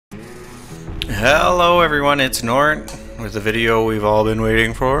Hello everyone, it's Nort with the video we've all been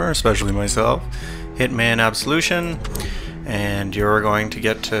waiting for, especially myself, Hitman Absolution, and you're going to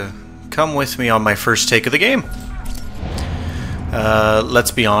get to come with me on my first take of the game.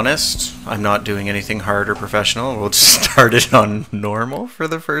 Let's be honest, I'm not doing anything hard or professional. We'll just start it on normal for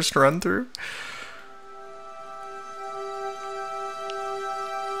the first run through.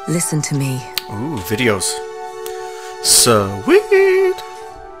 Listen to me. Ooh, videos. Sweet!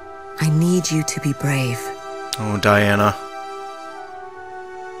 I need you to be brave. Oh, Diana.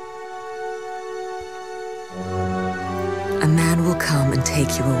 A man will come and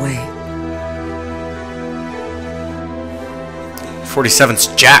take you away. 47's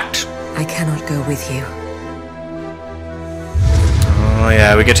jacked. I cannot go with you. Oh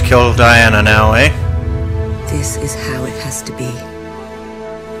yeah, we get to kill Diana now, eh? This is how it has to be.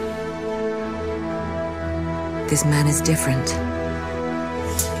 This man is different.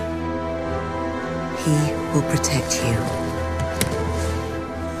 He will protect you.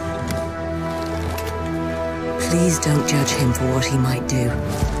 Please don't judge him for what he might do.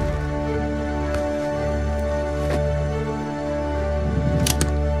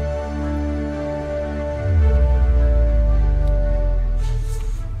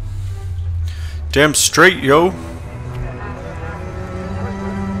 Damn straight, yo.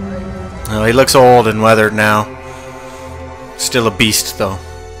 Oh, he looks old and weathered now. Still a beast, though.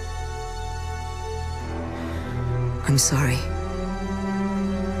 I'm sorry.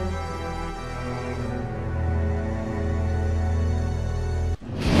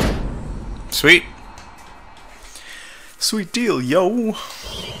 Sweet. Sweet deal, yo.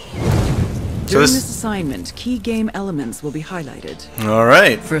 During this assignment, key game elements will be highlighted.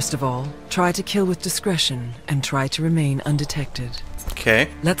 Alright. First of all, try to kill with discretion and try to remain undetected. Okay.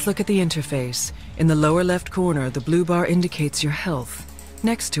 Let's look at the interface. In the lower left corner, the blue bar indicates your health.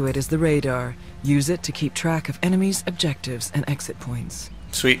 Next to it is the radar. Use it to keep track of enemies, objectives, and exit points.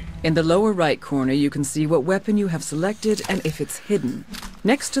 Sweet. In the lower right corner, you can see what weapon you have selected and if it's hidden.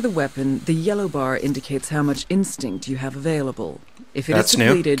 Next to the weapon, the yellow bar indicates how much instinct you have available. If it is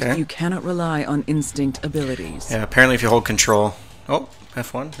depleted, you cannot rely on instinct abilities. Yeah, apparently if you hold control... Oh,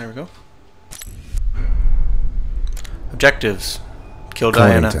 F1, there we go. Objectives. Kill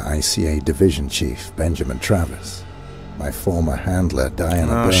Diana. According to ICA Division Chief Benjamin Travis, my former handler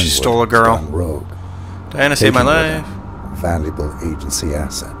Diana Burnwood she stole a girl. has gone rogue. Diana saved my life. A valuable agency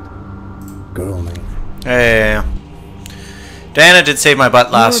asset. Girl name. Yeah. Diana did save my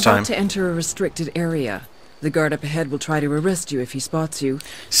butt last time. You're about to enter a restricted area. The guard up ahead will try to arrest you if he spots you,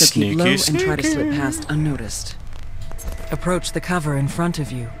 so keep low and try to slip past unnoticed. Approach the cover in front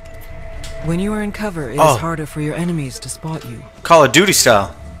of you. When you are in cover, it is harder for your enemies to spot you. Call of Duty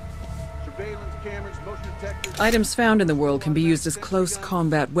style. Items found in the world can be used as close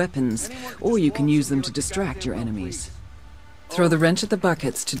combat weapons, or you can use them to distract your enemies. Throw the wrench at the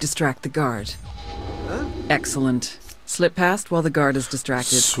buckets to distract the guard. Excellent. Slip past while the guard is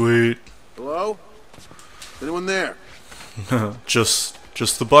distracted. Sweet. Hello? Anyone there? just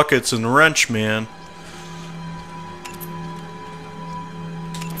the buckets and the wrench, man.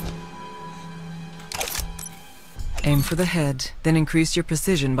 Aim for the head, then increase your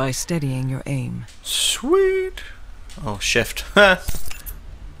precision by steadying your aim. Sweet. Oh, shift. Look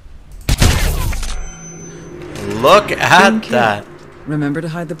at that. Remember to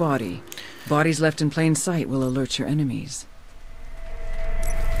hide the body. Bodies left in plain sight will alert your enemies.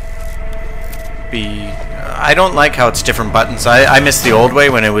 I don't like how it's different buttons. I miss the old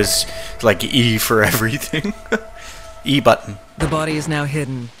way when it was like E for everything. E button. The body is now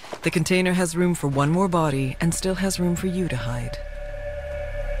hidden. The container has room for one more body and still has room for you to hide.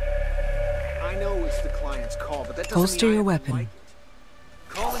 I know it's the client's call, but that doesn't Holster your weapon.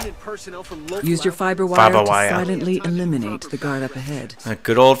 Calling in personnel from local. Use your fiber wire to silently eliminate the guard up ahead. That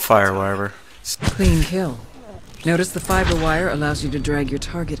good old firewire. Clean kill. Notice the fiber wire allows you to drag your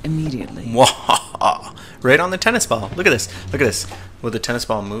target immediately. Right on the tennis ball. Look at this. Look at this. Will the tennis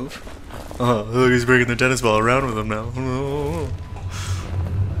ball move? Oh, look, he's bringing the tennis ball around with him now.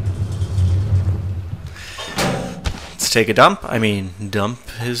 Let's take a dump. I mean, dump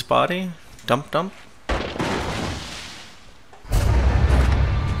his body. Dump.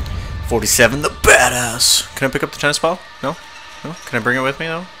 47, the badass. Can I pick up the tennis ball? No? No? Can I bring it with me,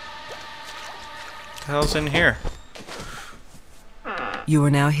 though? What the hell's in here? You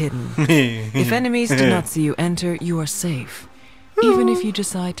are now hidden. If enemies do not see you enter, you are safe. Even if you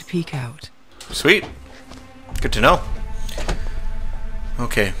decide to peek out. Sweet. Good to know.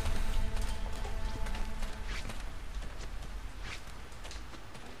 Okay.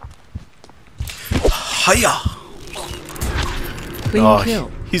 Hiya! Clean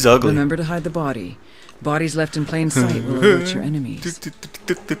kill. He's ugly. Remember to hide the body. Bodies left in plain sight will alert your enemies.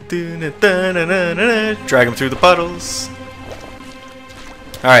 Drag him through the puddles.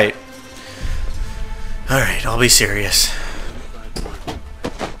 Alright. Alright, I'll be serious.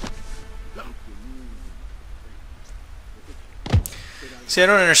 See, I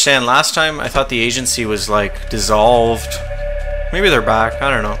don't understand. Last time I thought the agency was like dissolved. Maybe they're back. I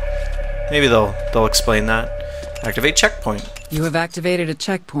don't know. Maybe they'll explain that. Activate checkpoint. You have activated a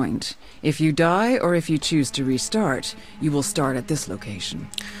checkpoint. If you die or if you choose to restart, you will start at this location.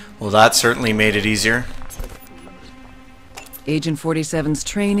 Well, that certainly made it easier. Agent 47's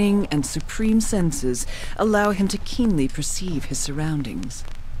training and supreme senses allow him to keenly perceive his surroundings.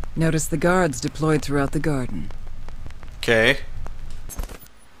 Notice the guards deployed throughout the garden. Okay.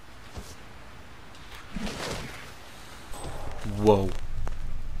 Whoa.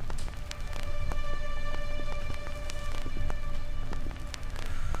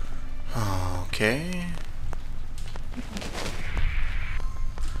 Okay.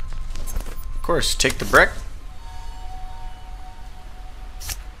 Of course, take the brick.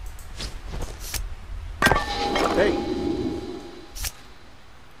 Hey.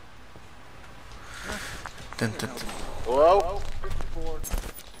 Dun, dun, dun. Hello?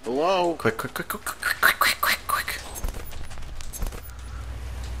 Hello? Quick, quick, quick, quick, quick, quick, quick, quick, quick.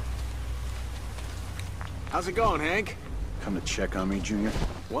 How's it going, Hank? Come to check on me, Junior?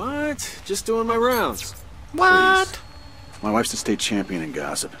 What? Just doing my rounds. What? Please. My wife's the state champion in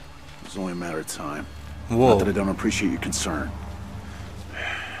gossip. It's only a matter of time. Whoa. Not that I don't appreciate your concern.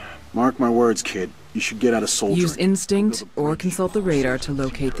 Mark my words, kid. You should get out of soldiering. Use instinct or consult the radar to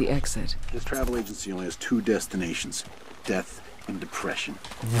locate the exit. This travel agency only has 2 destinations. Death and depression.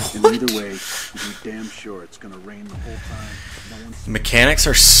 What? And either way, you can be damn sure it's gonna rain the whole time. No one's... Mechanics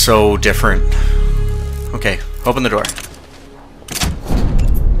are so different. Okay, open the door.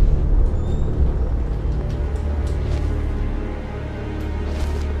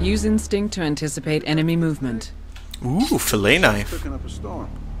 Use instinct to anticipate enemy movement. Ooh, fillet knife. Cooking up a storm.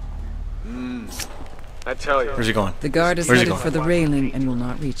 I tell you. Where's he going? The guard is Where's he headed going? for the railing and will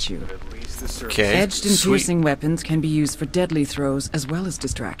not reach you. At least the surface. Okay. Edged and Sweet. piercing weapons can be used for deadly throws as well as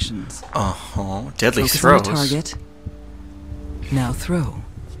distractions. Uh-huh. Deadly Focus throws. on the target. Now throw.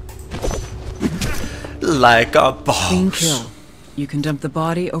 Like a Clean boss. kill. You can dump the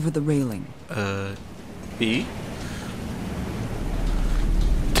body over the railing. B.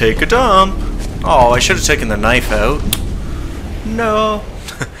 Take a dump. Oh, I should have taken the knife out. No.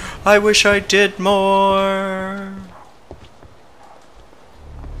 I wish I did more.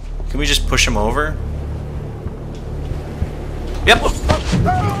 Can we just push him over? Yep.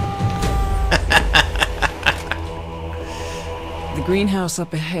 The greenhouse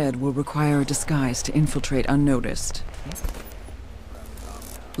up ahead will require a disguise to infiltrate unnoticed.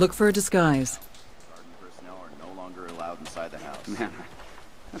 Look for a disguise. Garden personnel are no longer allowed inside the house. Man,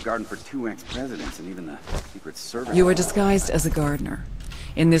 I've gardened for 2 ex-presidents and even the Secret Service. You are disguised as a gardener.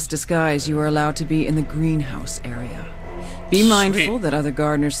 In this disguise, you are allowed to be in the greenhouse area. Be mindful that other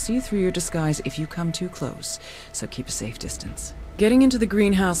gardeners see through your disguise if you come too close, so keep a safe distance. Getting into the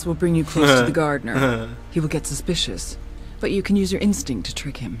greenhouse will bring you close to the gardener. He will get suspicious, but you can use your instinct to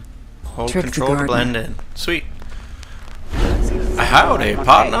trick him. Hold Trick the control to gardener. blend in. Sweet. Howdy,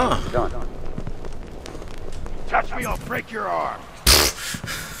 partner. Touch me, I'll break your arm.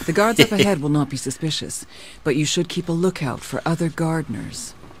 The guards up ahead will not be suspicious, but you should keep a lookout for other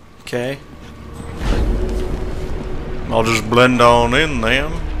gardeners. Okay. I'll just blend on in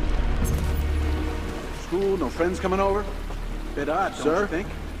then. School, no friends coming over? Bit odd, don't you think?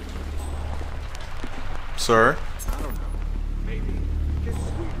 Sir?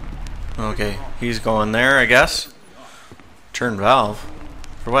 Okay, he's going there, I guess. Turn valve.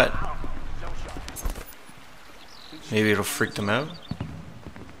 For what? Maybe it'll freak them out.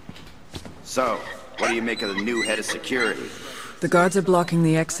 So, what do you make of the new head of security? The guards are blocking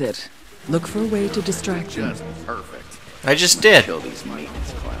the exit. Look for a way to distract them. Just perfect. I just did. Kill these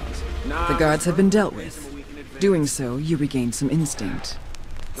maintenance clowns. The guards have been dealt with. Doing so, you regain some instinct.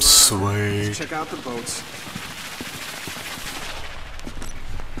 Sweet. Check out the boats.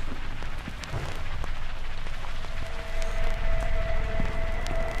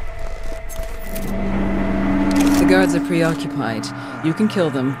 The guards are preoccupied. You can kill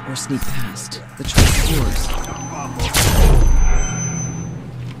them or sneak past. The choice is yours.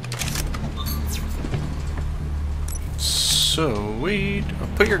 Sweet.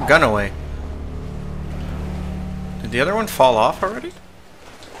 Put your gun away. Did the other one fall off already?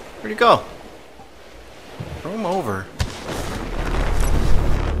 Where'd he go? Throw him over.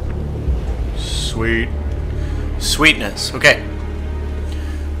 Sweet. Sweetness. Okay.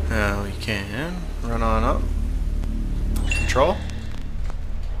 can run on up. Control.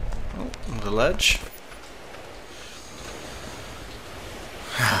 Oh, the ledge.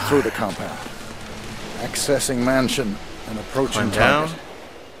 Through the compound. Accessing mansion and approaching Climb down. target.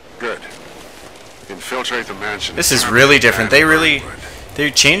 Good. Infiltrate the mansion. This is really different.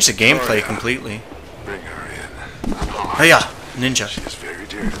 They changed the gameplay completely. Bring her in. Unharmed. Oh yeah, ninja. She is very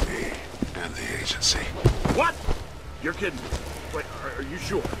dear to me and the agency. What? You're kidding. Wait, are you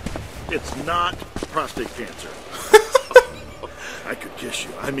sure? It's not prostate cancer. I could kiss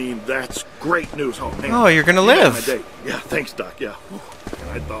you. I mean, that's great news. Oh, man. Oh, you're gonna You made live. my day. Yeah, thanks, Doc. Yeah.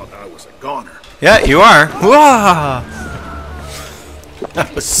 I thought I was a goner. Yeah, you are. Whoa!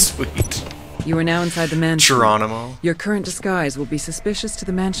 That was sweet. You are now inside the mansion. Geronimo. Your current disguise will be suspicious to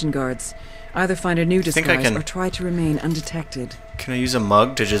the mansion guards. Either find a new Think I disguise can- or try to remain undetected. Can I use a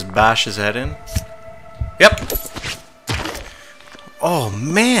mug to just bash his head in? Yep. Oh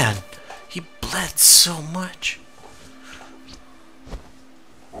man, he bled so much.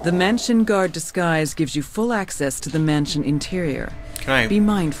 The mansion guard disguise gives you full access to the mansion interior. Can I Be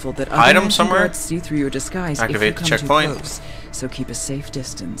mindful that hide other 'em mansion somewhere? guards see through your disguise Activate if the you come checkpoint. too close, so keep a safe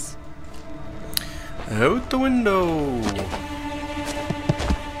distance. Out the window.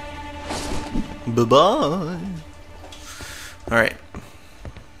 Bye-bye. Alright.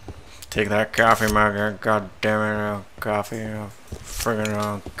 Take that coffee mug. God damn it. Coffee.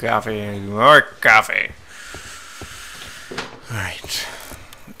 Friggin' coffee. More coffee. Alright.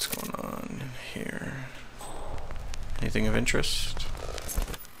 What's going on here? Anything of interest?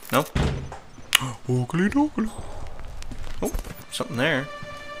 Nope. Oakley dokley. Oh, something there.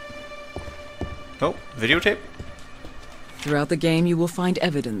 Oh, videotape? Throughout the game, you will find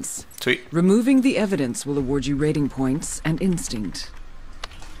evidence. Sweet. Removing the evidence will award you rating points and instinct.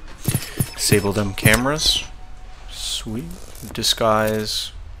 Disable them cameras. Sweet.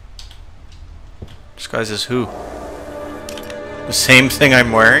 Disguise. Disguise as who? The same thing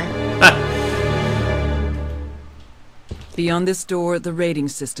I'm wearing? Beyond this door, the rating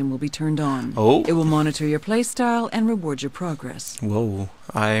system will be turned on. Oh. It will monitor your playstyle and reward your progress. Whoa.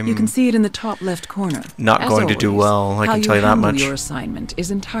 You can see it in the top left corner. Not As going to do always, well, I how can tell you that handle much. Your assignment is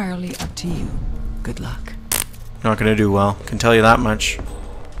entirely up to you. Good luck. Not gonna do well. Can tell you that much.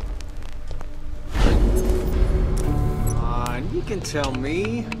 You can tell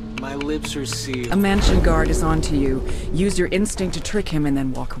me. My lips are sealed. A mansion guard is onto you. Use your instinct to trick him and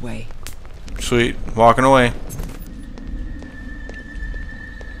then walk away. Sweet. Walking away.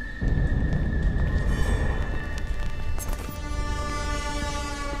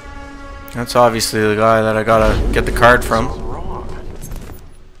 That's obviously the guy that I gotta get the card from.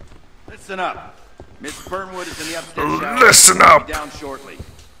 Listen up. Miss Burnwood is in the upstairs shower. Listen up. She'll be down shortly.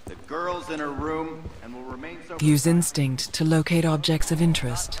 The girl's in her room and will remain so. Use instinct to locate objects of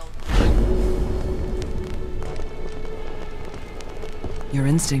interest. Your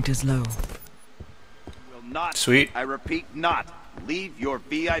instinct is low. Will not. Sweet. I repeat, not leave your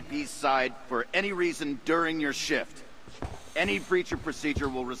VIP side for any reason during your shift. Any breach of procedure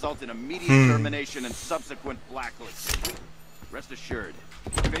will result in immediate termination and subsequent blacklisting. Rest assured.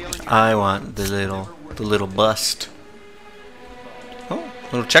 I want the little bust. Oh,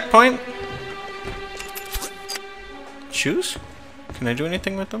 little checkpoint. Shoes? Can I do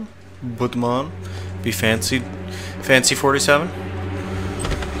anything with them? Put them on. Be fancy. Fancy 47.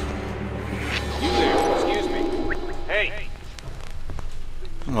 You there? Excuse me. Hey.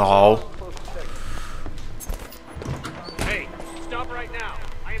 Oh. Hey. Stop right now.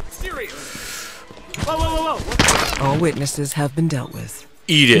 I am serious. Whoa, whoa, whoa, whoa. All witnesses have been dealt with.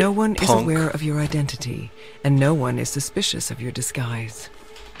 Eat it. No one is punk. aware of your identity, and no one is suspicious of your disguise.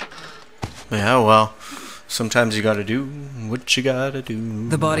 Yeah, well, sometimes you gotta do what you gotta do.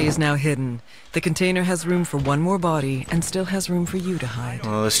 The body is now hidden. The container has room for one more body, and still has room for you to hide.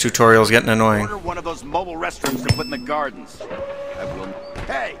 Well, this tutorial's getting annoying. Order one of those mobile restrooms to put in the gardens. I will.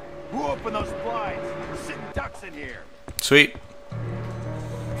 Hey, who opened those blinds? We're sitting ducks in here. Sweet.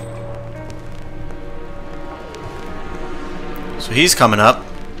 So he's coming up.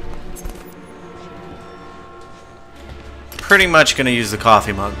 Pretty much gonna use the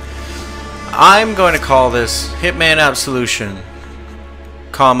coffee mug. I'm going to call this Hitman Absolution,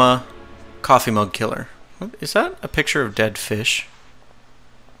 comma, coffee mug killer. What, is that a picture of dead fish?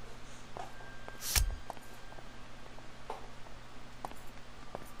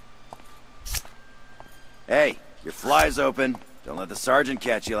 Hey, your fly's open. Don't let the sergeant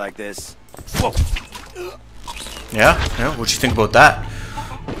catch you like this. Whoa. Yeah? What'd you think about that?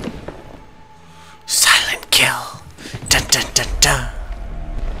 Silent kill. Dun dun dun dun.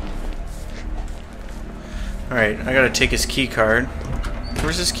 Alright, I gotta take his key card.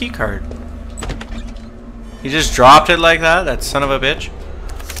 Where's his key card? He just dropped it like that? That son of a bitch.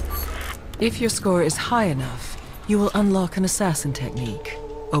 If your score is high enough, you will unlock an assassin technique.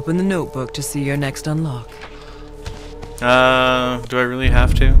 Open the notebook to see your next unlock. Do I really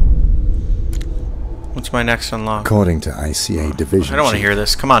have to? What's my next unlock? According to ICA Division I don't want to Chief, hear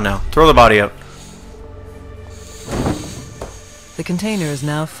this. Come on now. Throw the body out. The container is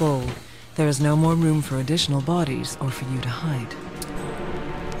now full. There is no more room for additional bodies or for you to hide.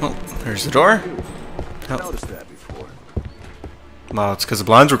 Oh, there's the door. I noticed that before. Well, it's because the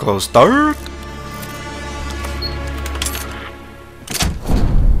blinds were closed. Dark.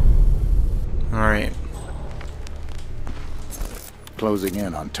 Alright. closing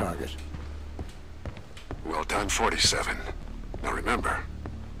in on target. Well done, 47. Now remember,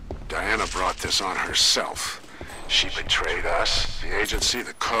 Diana brought this on herself. She betrayed us, the agency,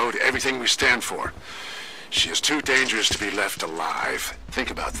 the code, everything we stand for. She is too dangerous to be left alive.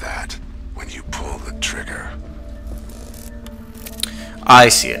 Think about that when you pull the trigger. I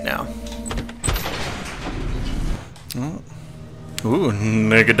see it now. Ooh,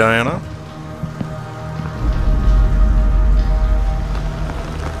 naked Diana.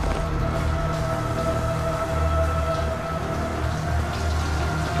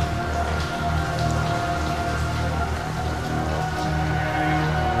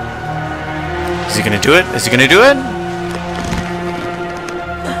 Is he gonna do it? Is he gonna do it?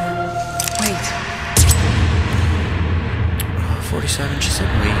 Wait. 47, she said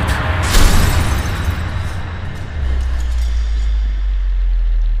wait.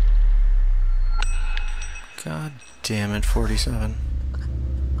 God damn it, 47.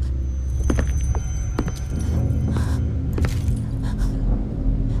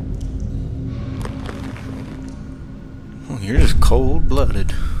 Well, you're just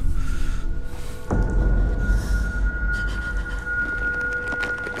cold-blooded.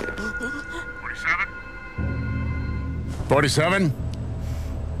 47?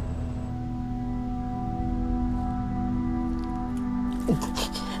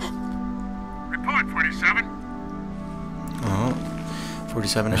 Report, 47. Oh,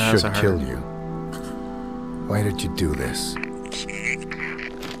 47 I has should a heart. kill you. Why did you do this?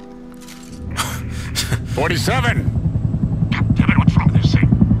 47! Damn it, what's wrong with this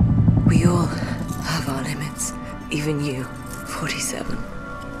thing? We all have our limits. Even you, 47.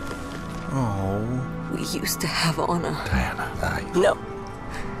 Oh. We used to have honor. Diana, No.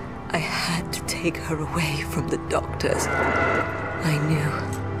 I had to take her away from the doctors. I knew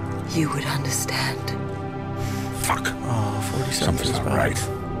you would understand. Fuck. Oh, 47 Something's feels not bad. right.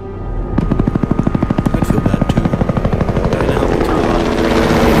 I'd feel bad too. Diana helped me through a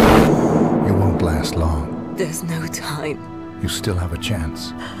lot. you won't last long. There's no time. You still have a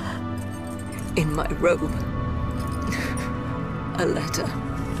chance. In my robe. A letter.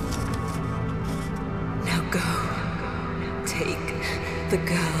 Now go. Take the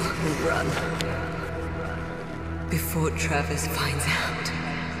girl and run. Before Travis finds out.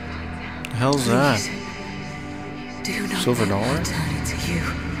 The hell's that? Do not Silver let her dollar? turn it to you.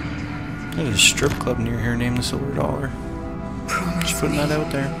 There's a strip club near here named the Silver Dollar. Promise Just putting me. that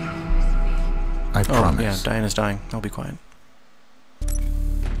out there. I Oh, promise. yeah, Diana's dying. I'll be quiet.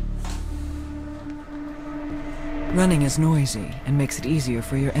 Running is noisy and makes it easier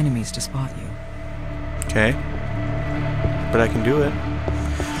for your enemies to spot you. Okay. But I can do it.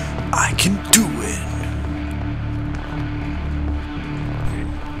 I can do it!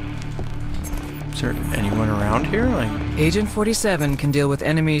 Is there anyone around here? Like, Agent 47 can deal with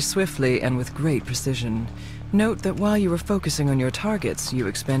enemies swiftly and with great precision. Note that while you are focusing on your targets, you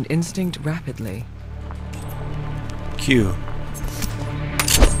expend instinct rapidly. Q.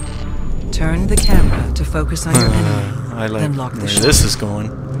 Turn the camera to focus on your enemy, I like then lock the where shot. this is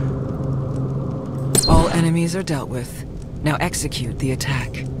going. All enemies are dealt with. Now execute the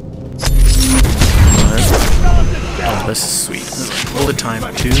attack. Oh, this is sweet. This is like bullet time.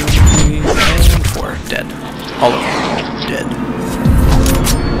 2, 3, and 4. Dead. All of them. Dead.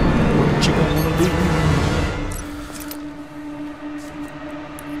 What you gonna do?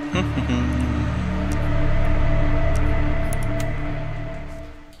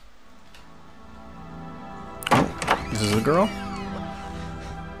 Oh, this is a girl?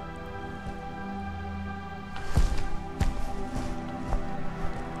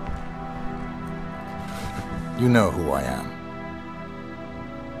 You know who I am.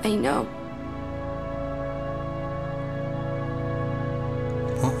 I know.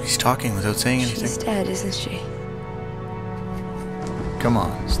 Oh, he's talking without saying anything. She's dead, isn't she? Come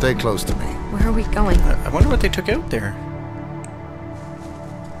on, stay close to me. Where are we going? I wonder what they took out there.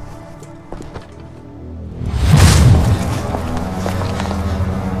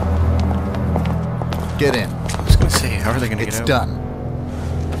 Get in. I was gonna say, how are they gonna get out? It's done.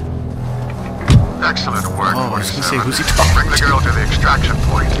 Excellent work, Oh, I was gonna say, 47. who's he talking Bring the girl to the extraction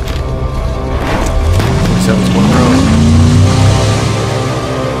point. 47's one row.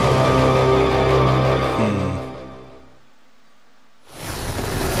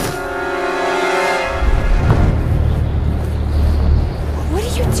 What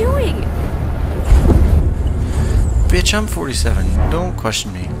are you doing? Bitch, I'm 47. Don't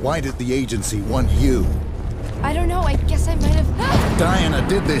question me. Why did the agency want you? I don't know. I guess I might have... Diana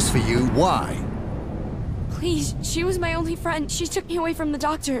did this for you. Why? Please, she was my only friend. She took me away from the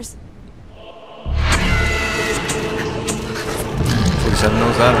doctors. 47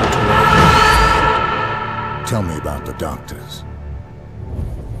 knows that one too well. Tell me about the doctors.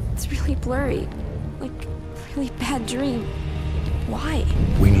 It's really blurry. Like, really bad dream. Why?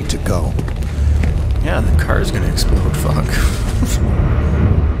 We need to go. Yeah, the car's gonna explode. Fuck.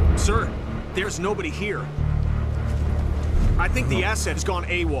 Sir, there's nobody here. I think the asset has gone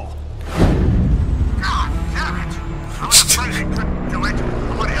AWOL. God damn it! I was afraid they couldn't do it.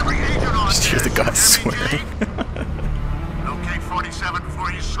 I want every agent on Just hear the guy swearing. Locate 47 before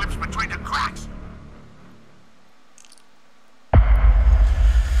he slips between the cracks.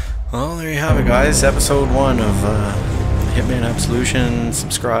 Well, there you have it, guys. Episode 1 of Hitman Absolution.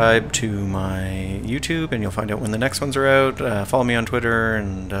 Subscribe to my YouTube, and you'll find out when the next ones are out. Follow me on Twitter,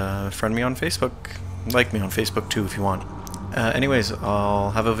 and friend me on Facebook. Like me on Facebook, too, if you want. Anyways,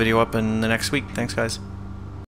 I'll have a video up in the next week. Thanks, guys.